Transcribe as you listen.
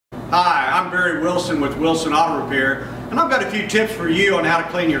Hi, I'm Barry Wilson with Wilson Auto Repair, and I've got a few tips for you on how to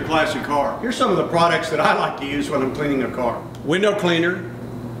clean your classic car. Here's some of the products that I like to use when I'm cleaning a car. Window cleaner,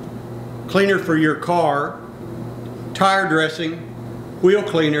 cleaner for your car, tire dressing, wheel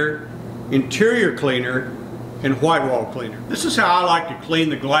cleaner, interior cleaner, and white wall cleaner. This is how I like to clean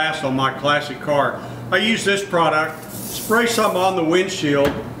the glass on my classic car. I use this product, spray some on the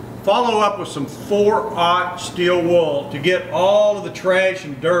windshield, follow up with some 4/0 steel wool to get all of the trash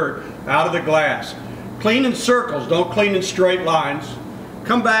and dirt out of the glass. Clean in circles, don't clean in straight lines.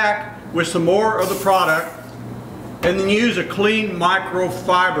 Come back with some more of the product and then use a clean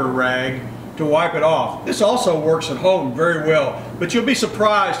microfiber rag to wipe it off. This also works at home very well, but you'll be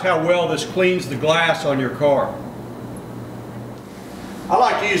surprised how well this cleans the glass on your car. I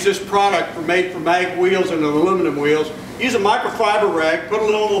like to use this product made for mag wheels and aluminum wheels. Use a microfiber rag, put a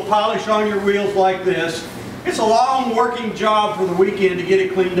little polish on your wheels like this. It's a long working job for the weekend to get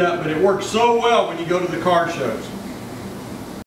it cleaned up, but it works so well when you go to the car shows.